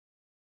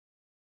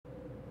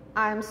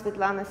I'm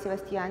Svetlana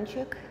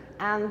Sevostyanchik,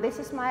 and this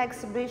is my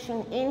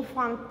exhibition in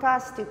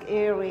fantastic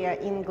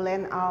area in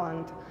Glen,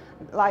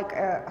 like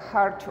a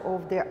heart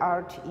of the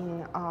art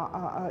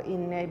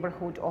in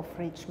neighborhood of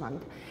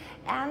Richmond.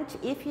 And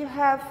if you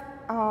have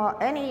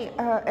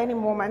any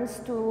moments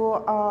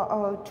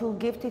to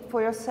gift it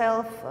for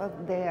yourself,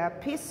 the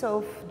piece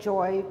of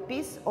joy,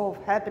 piece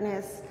of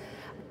happiness,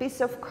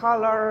 piece of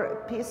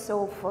color, piece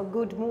of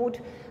good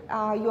mood,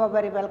 you are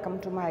very welcome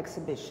to my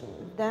exhibition.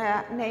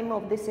 The name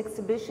of this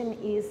exhibition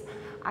is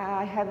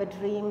I Have a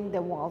Dream,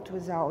 the World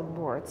Without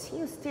Borders.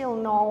 You still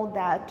know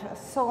that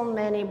so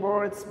many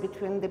borders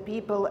between the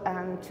people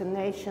and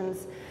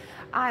nations.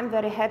 I'm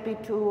very happy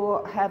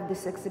to have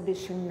this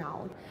exhibition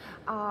now.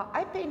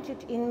 I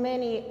painted in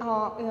many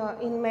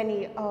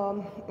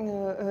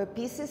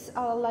pieces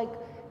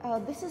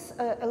this is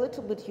a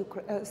little bit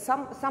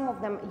some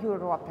of them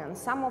European,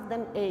 some of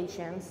them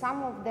Asian,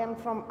 some of them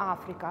from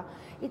Africa.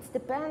 It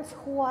depends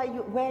who are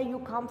you, where you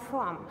come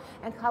from,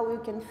 and how you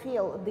can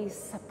feel this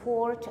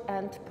support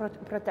and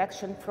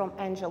protection from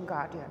angel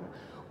guardian.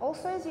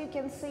 Also, as you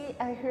can see,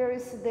 here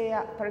is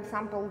the, for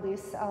example,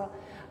 this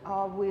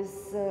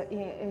with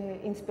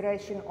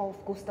inspiration of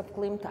Gustav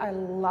Klimt. I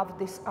love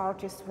this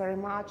artist very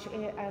much,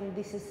 and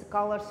this is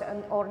colors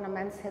and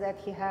ornaments that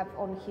he have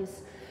on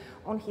his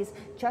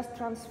just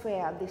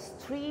transfer this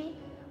tree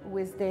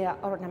with the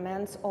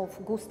ornaments of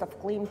Gustav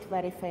Klimt,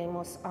 very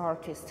famous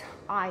artist.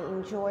 I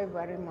enjoy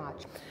very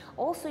much.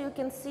 Also, you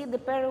can see the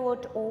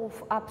period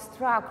of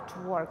abstract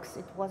works.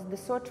 It was the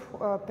third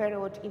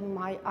period in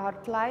my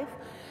art life,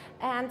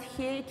 and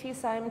here it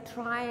is. I'm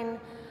trying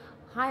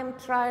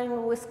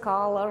with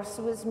colors,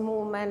 with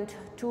movement,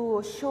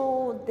 to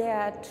show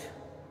that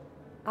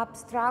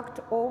abstract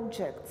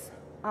objects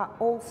are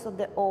also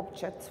the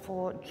objects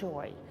for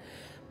joy.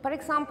 For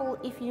example,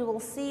 if you will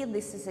see,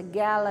 this is a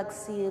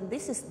galaxy,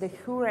 this is the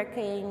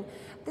hurricane.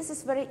 This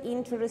is very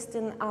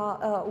interesting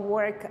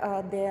work,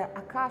 the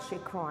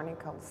Akashic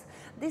Chronicles.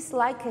 This is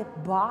like a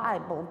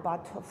Bible,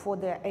 but for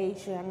the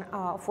Asian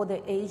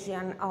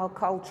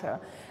culture.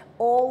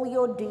 All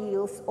your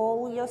deals,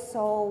 all your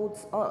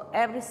thoughts,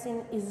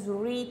 everything is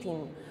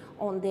written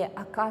on the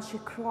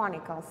Akashic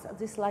Chronicles.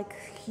 This like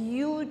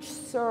huge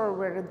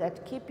server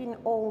that keeping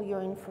all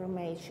your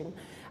information.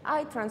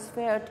 I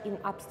transferred in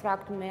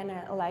abstract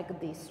manner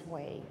like this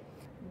way.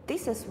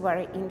 This is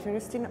very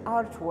interesting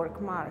artwork,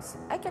 Mars.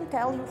 I can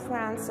tell you,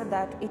 friends,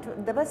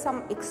 that there were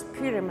some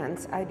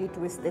experiments I did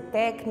with the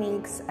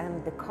techniques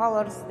and the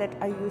colors that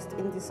I used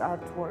in this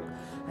artwork.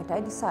 And I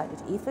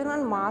decided, if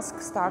Elon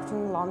Musk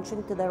starting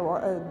launching to the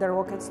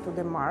rockets to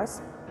the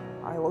Mars,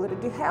 I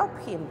already help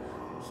him.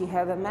 He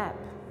have a map.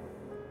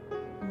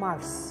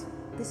 Mars.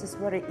 This is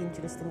very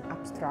interesting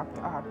abstract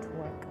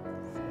artwork.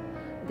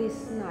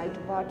 These night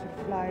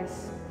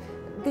butterflies.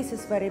 This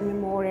is very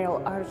memorial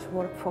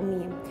artwork for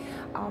me.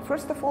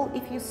 First of all,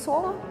 if you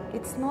saw,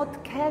 it's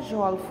not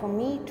casual for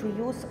me to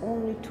use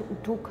only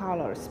two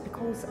colors,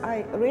 because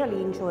I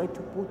really enjoy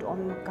to put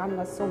on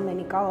canvas so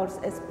many colors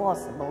as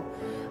possible.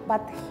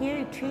 But here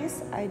it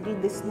is, I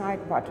did this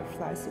night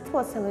butterflies. It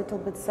was a little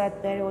bit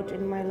sad period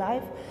in my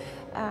life,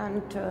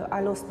 and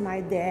I lost my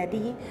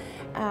daddy,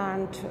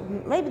 and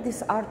maybe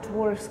this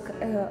artwork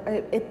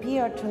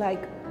appeared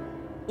like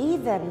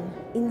even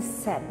in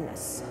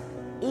sadness,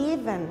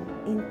 even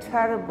in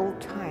terrible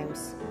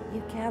times,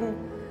 you can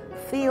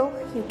feel,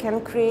 you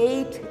can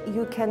create,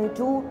 you can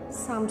do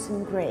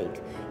something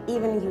great,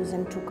 even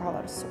using two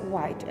colors,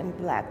 white and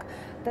black.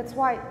 That's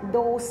why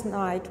those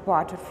night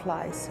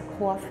butterflies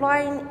who are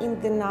flying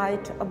in the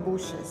night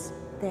bushes,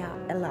 they are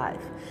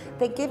alive.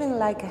 They're giving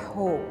like a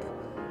hope,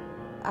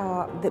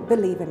 the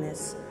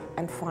believingness,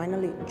 and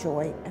finally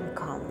joy and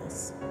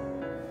calmness.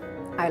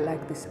 I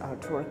like this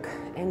artwork,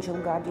 Angel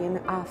Guardian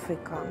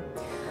Africa.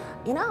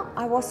 You know,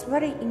 I was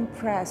very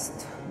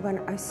impressed when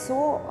I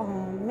saw,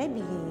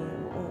 maybe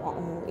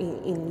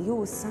in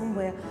news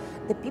somewhere,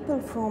 the people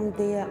from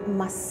the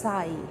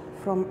Maasai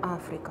from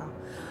Africa.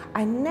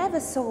 I never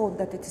thought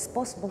that it is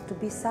possible to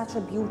be such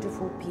a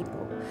beautiful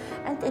people.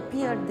 And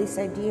appeared this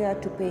idea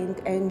to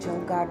paint Angel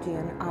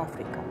Guardian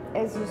Africa.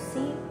 As you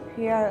see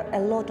here, a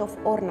lot of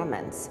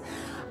ornaments.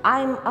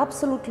 I'm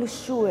absolutely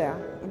sure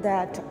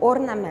that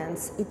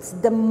ornaments, it's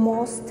the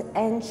most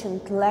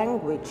ancient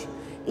language,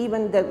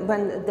 even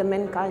when the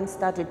mankind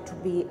started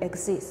to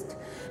exist.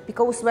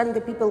 Because when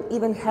the people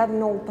even have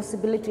no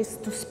possibilities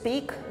to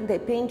speak, they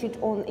painted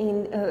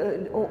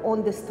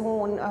on the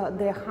stone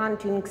their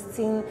hunting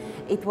scene.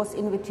 It was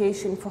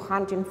invitation for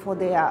hunting for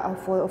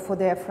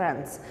their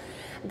friends.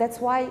 That's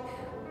why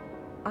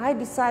I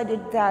decided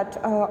that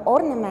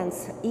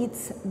ornaments,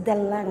 it's the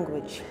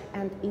language,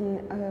 and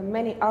in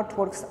many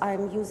artworks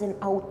I'm using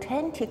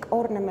authentic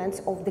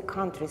ornaments of the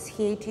countries.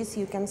 Here it is,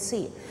 you can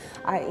see.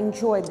 I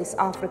enjoy these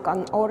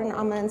African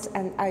ornaments,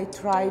 and I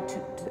try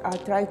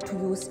to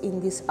use in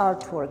this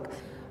artwork.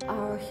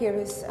 Here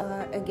is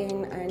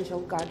again Angel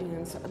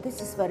Guardians.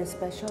 This is very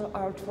special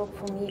artwork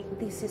for me.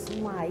 This is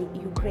my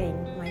Ukraine,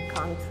 my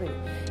country.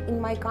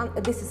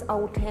 This is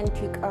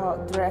authentic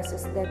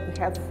dresses that we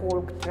have,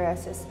 folk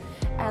dresses,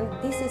 and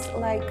this is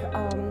like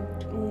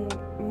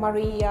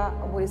Maria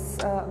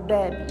with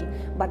baby,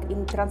 but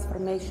in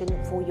transformation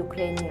for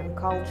Ukrainian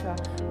culture.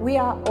 We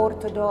are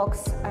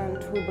Orthodox and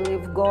we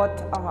believe God,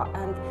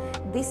 and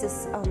this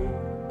is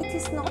it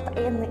is not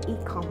an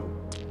icon,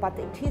 but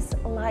it is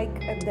like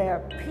the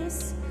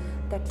piece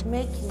that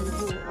making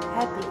you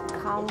happy,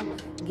 calm,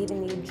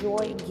 giving you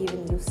joy,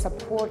 giving you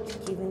support,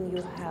 giving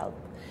you help.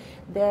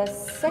 The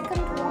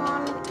second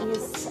one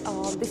is,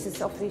 this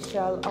is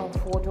official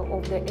photo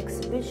of the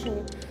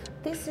exhibition.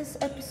 This is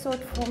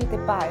episode from the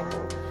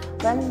Bible.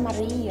 When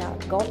Maria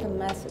got a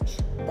message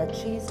that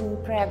she is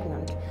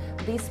pregnant,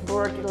 this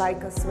bird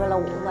like a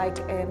swallow, like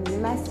a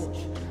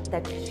message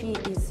that she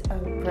is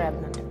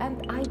pregnant.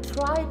 And I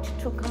tried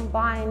to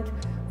combine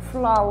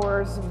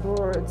flowers,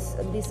 birds,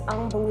 this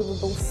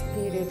unbelievable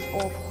spirit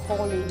of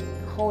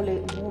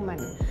holy woman.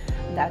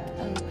 That,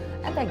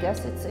 and I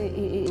guess it's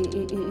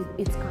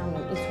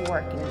coming, it's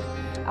working.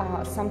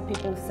 Some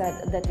people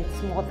said that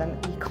it's more than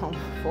econ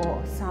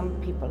for some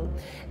people.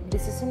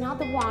 This is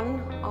another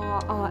one,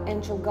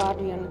 Angel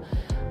Guardian.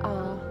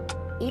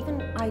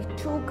 Even I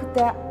took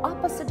the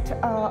opposite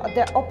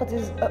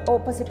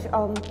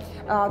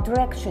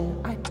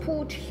direction. I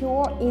put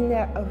her in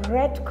a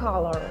red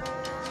color.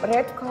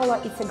 Red color,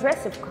 it's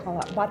aggressive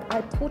color, but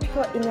I put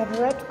her in a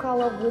red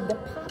color with the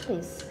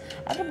poppies.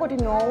 Everybody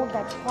knows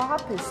that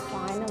poppies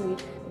finally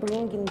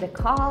bringing the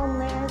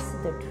calmness,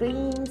 the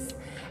dreams,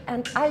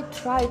 and I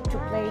tried to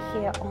play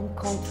here on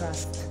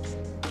contrast.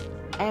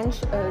 And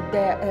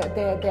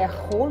the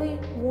holy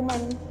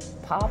woman,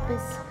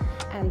 poppies,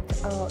 and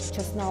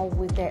just now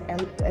with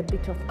a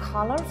bit of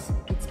colors,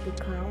 it's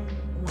become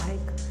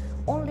like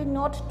only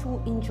not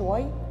to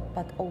enjoy,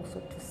 but also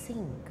to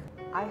sing.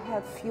 I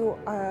have few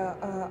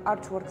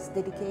artworks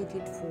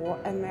dedicated for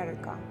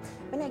America.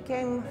 When I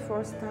came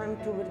first time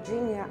to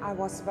Virginia, I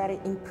was very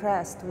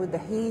impressed with the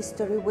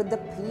history, with the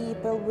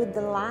people, with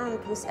the land,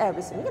 with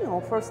everything. You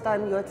know, first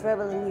time you are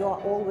traveling, you are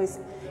always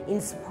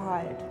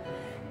inspired.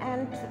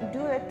 And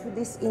due to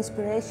this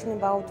inspiration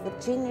about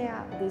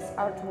Virginia, this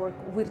artwork,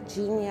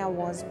 Virginia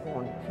was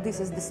born.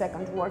 This is the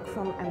second work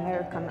from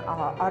American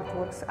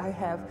artworks I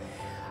have.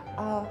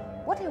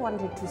 What I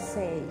wanted to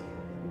say,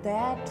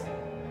 that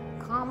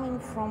coming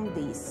from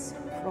this,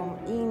 from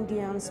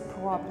Indians'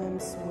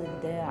 problems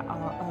with their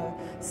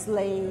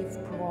slave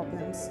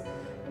problems,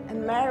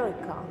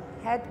 America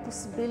had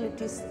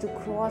possibilities to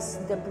cross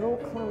the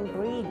Brooklyn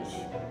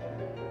Bridge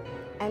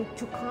and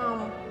to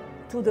come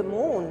to the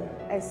moon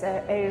as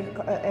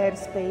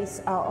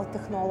airspace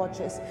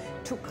technologies,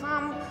 to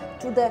come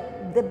to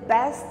the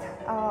best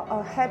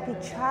happy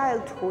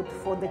childhood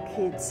for the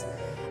kids,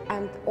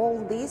 and all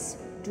this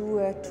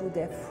due to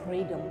the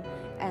freedom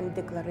and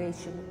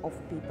declaration of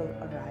people's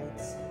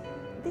rights.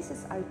 This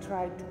is I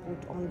tried to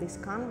put on this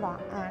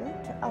canvas, and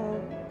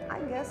I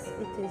guess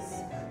it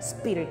is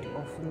spirit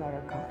of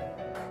America.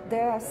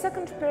 The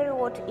second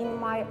period in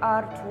my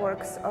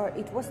artworks,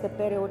 it was the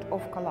period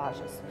of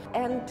collages.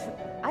 And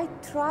I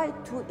tried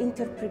to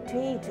interpret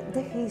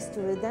the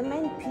history, the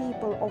main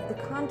people of the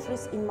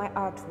countries in my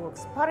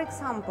artworks. For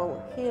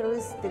example, here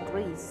is the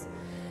Greece.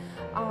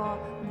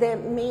 The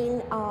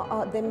main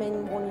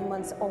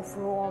monuments of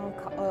Rome,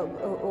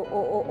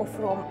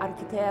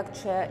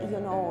 architecture, you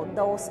know,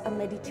 those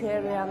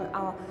Mediterranean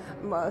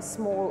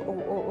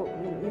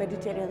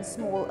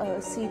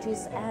small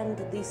cities, and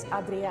this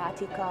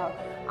Adriatic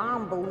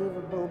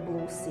unbelievable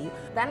blue sea.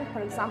 Then,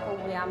 for example,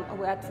 we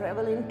are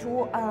traveling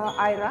to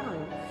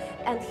Iran,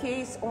 and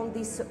here is on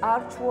this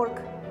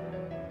artwork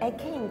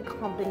again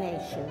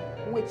combination.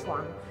 Which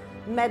one?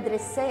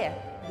 Medrese.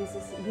 This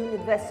is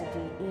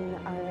university in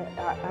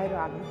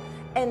Iran,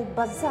 and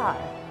bazaar,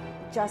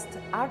 just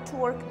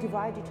artwork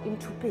divided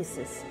into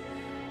pieces,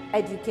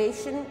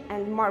 education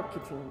and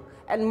marketing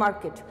and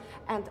market,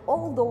 and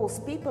all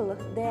those people,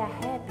 they are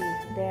happy.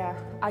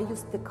 I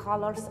used the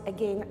colors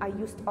again. I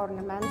used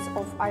ornaments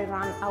of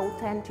Iran,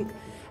 authentic,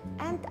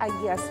 and I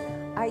guess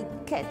I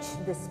catch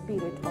the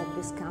spirit of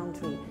this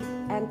country.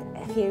 And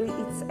here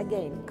it's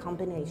again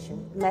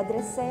combination,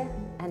 medrese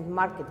and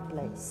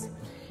marketplace.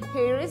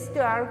 Here is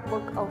the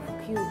artwork of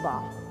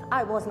Cuba.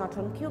 I was not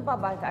on Cuba,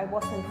 but I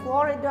was in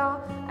Florida,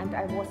 and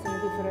I was in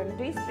different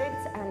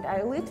districts, and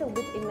I little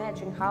bit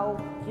imagine how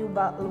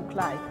Cuba looked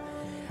like.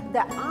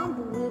 The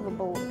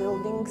unbelievable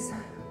buildings,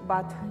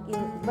 but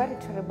in very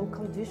terrible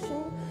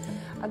condition.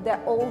 The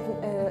old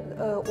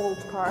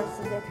cars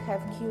that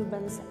have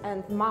Cubans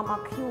and Mama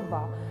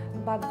Cuba.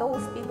 But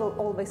those people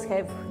always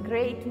have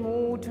great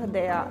mood.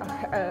 They are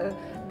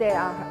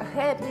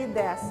happy,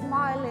 they are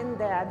smiling,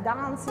 they are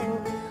dancing.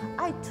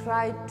 I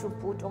tried to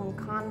put on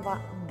canvas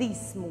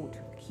this mood,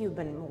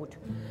 Cuban mood.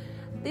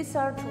 This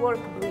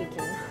artwork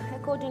Britain,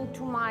 according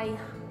to my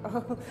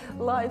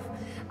life,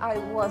 I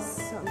was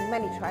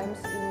many times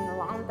in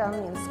London,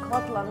 in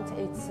Scotland.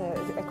 It's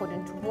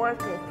according to work,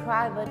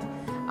 private.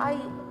 I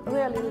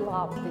really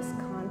love this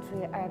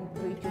country and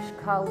British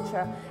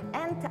culture,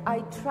 and I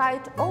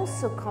tried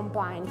also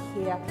combine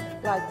here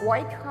like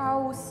White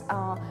House,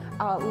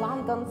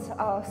 London's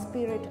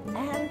spirit,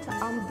 and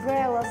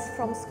umbrellas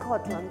from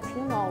Scotland.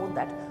 You know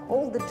that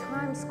all the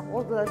time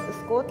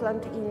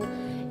Scotland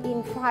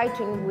in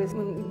fighting with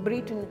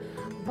Britain,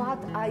 but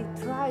I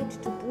tried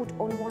to put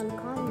on one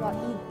canvas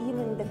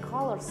even the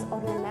colors,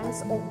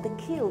 ornaments of the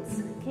kilts,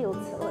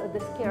 the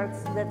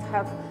skirts that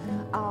have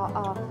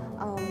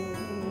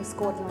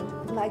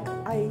Scotland. Like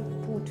I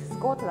put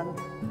Scotland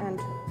and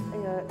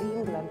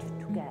England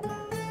together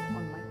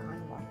on my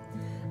canvas.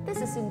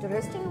 This is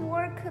interesting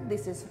work.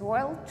 This is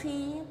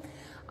royalty.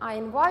 I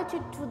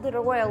invited to the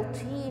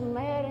royalty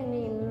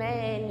many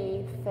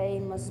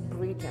famous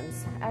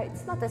Britons.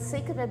 It's not a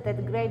secret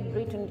that Great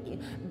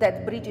Britain,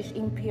 that British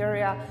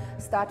Empire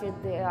started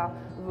their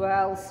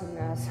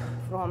wealthiness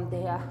from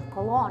their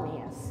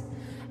colonies.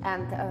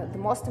 And the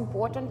most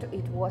important,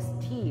 it was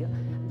tea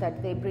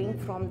that they bring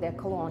from their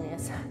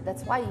colonies.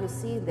 That's why you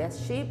see the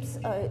ships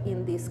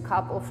in this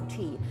cup of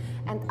tea.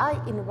 And I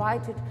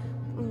invited,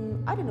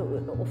 I don't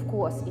know, of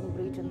course in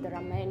Britain there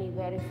are many,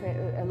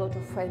 a lot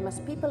of famous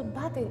people,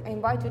 but I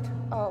invited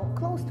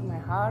close to my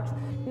heart,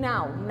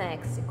 now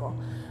Mexico.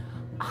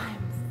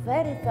 I'm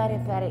very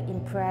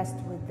impressed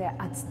with the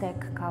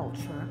Aztec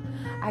culture.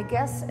 I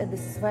guess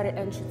this is very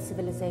ancient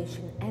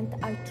civilization, and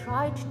I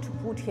tried to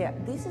put here,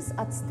 this is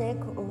Aztec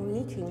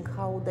writing,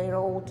 how they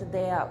wrote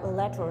their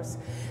letters.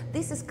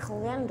 This is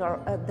calendar,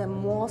 the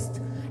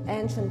most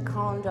ancient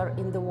calendar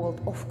in the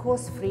world. Of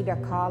course, Frida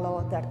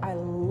Kahlo, that I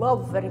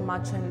love very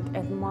much and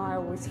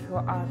admire with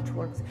her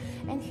artworks.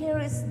 And here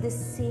is the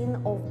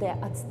scene of the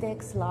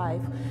Aztecs'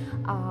 life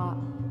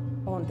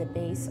on the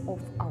base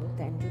of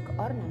authentic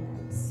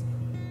ornaments.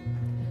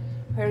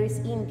 Here is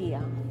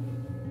India.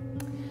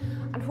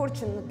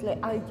 Unfortunately,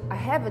 I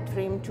have a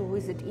dream to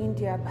visit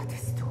India, but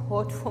it's too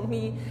hot for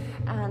me,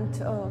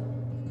 and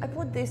I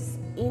put this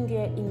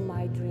India in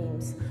my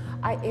dreams.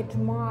 I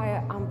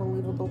admire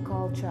unbelievable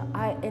culture.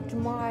 I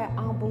admire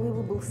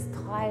unbelievable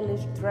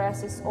stylish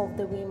dresses of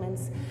the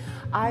women's.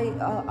 I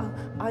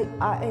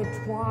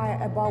admire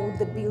about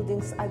the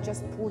buildings. I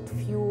just put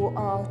few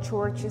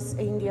churches,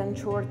 Indian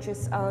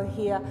churches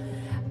here,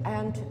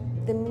 and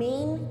the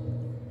main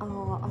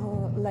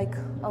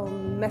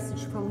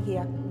message from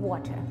here: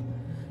 water.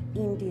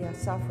 India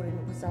suffering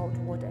without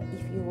water.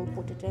 If you will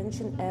put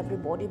attention,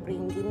 everybody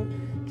bring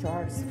in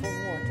jars for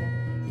water,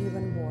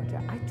 even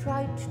water. I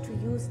tried to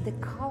use the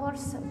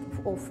colors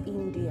of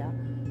India,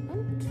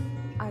 and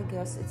I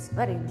guess it's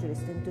very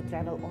interesting to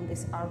travel on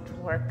this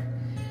artwork.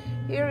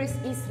 Here is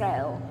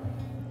Israel.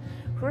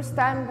 First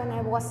time when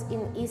I was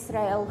in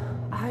Israel,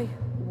 I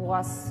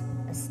was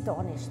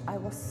astonished. I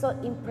was so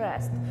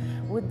impressed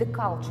with the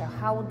culture,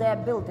 how they are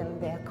building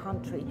their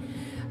country,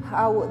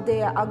 how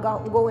they are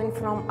going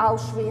from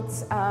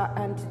Auschwitz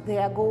and they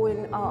are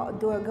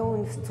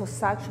going to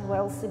such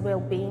wealthy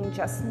well-being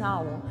just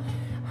now.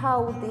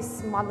 How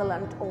this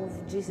motherland of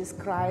Jesus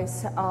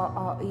Christ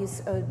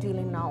is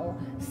dealing now.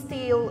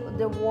 Still,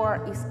 the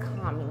war is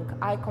coming.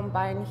 I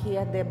combine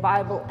here the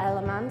Bible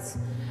elements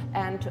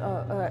and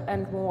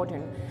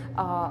modern.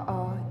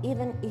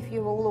 Even if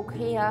you will look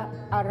here,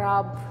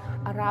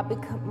 Arabic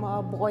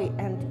boy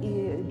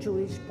and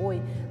Jewish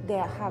boy, they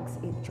hugs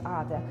each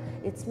other.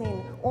 It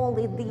means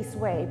only this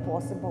way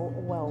possible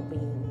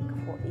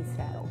well-being for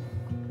Israel.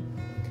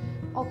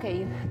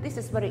 Okay, this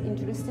is very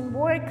interesting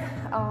work.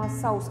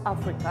 South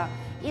Africa.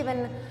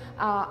 Even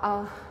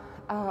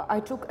I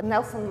took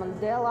Nelson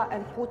Mandela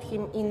and put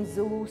him in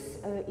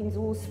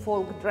Zulu's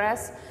folk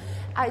dress.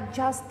 I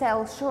just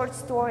tell short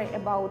story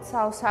about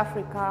South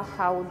Africa,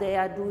 how they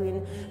are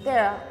doing. They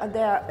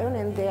are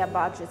earning their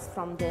budgets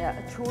from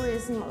their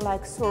tourism,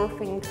 like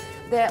surfing.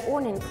 They are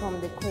earning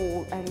from the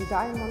coal and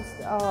diamonds.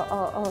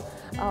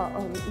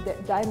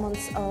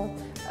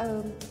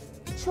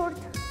 Short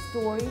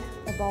story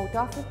about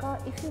Africa.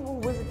 If you will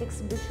visit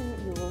exhibition,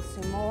 you will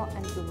see more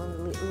and you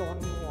will learn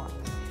more.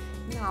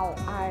 Now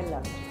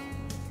Ireland.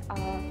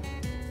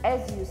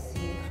 As you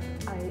see,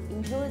 I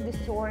enjoy the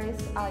stories,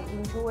 I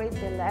enjoy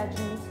the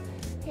legends.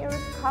 Here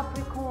is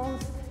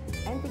Capricorns,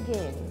 and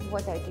again,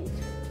 what I did,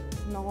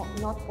 no,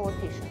 not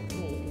politicians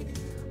needed.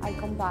 I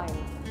combine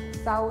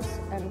South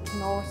and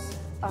North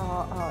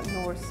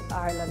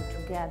Ireland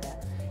together.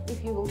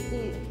 If you will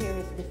see, here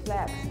is the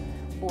flags,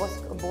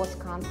 both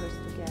countries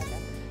together.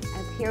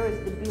 And here is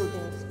the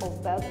buildings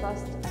of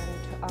Belfast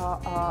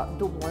and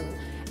Dublin.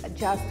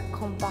 Just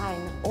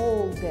combine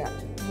all the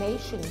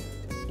nation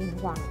in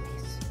one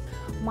piece.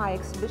 My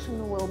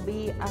exhibition will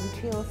be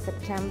until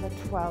September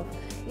 12th.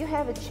 You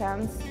have a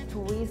chance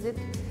to visit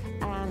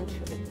and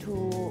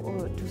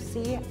to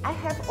see. I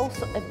have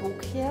also a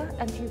book here,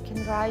 and you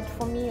can write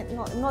for me.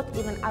 Not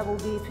even I will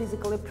be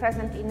physically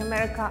present in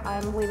America. I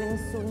am leaving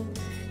soon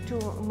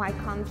to my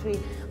country,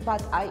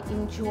 but I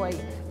enjoy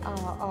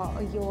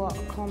your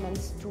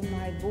comments to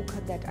my book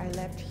that I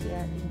left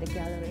here in the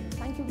gallery.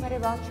 Thank you very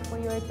much for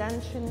your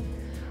attention.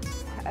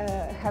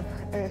 Have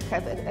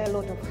a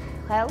lot of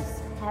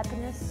health,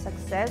 happiness,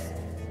 success,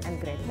 and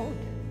great mood.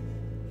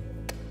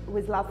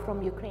 With love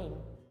from Ukraine.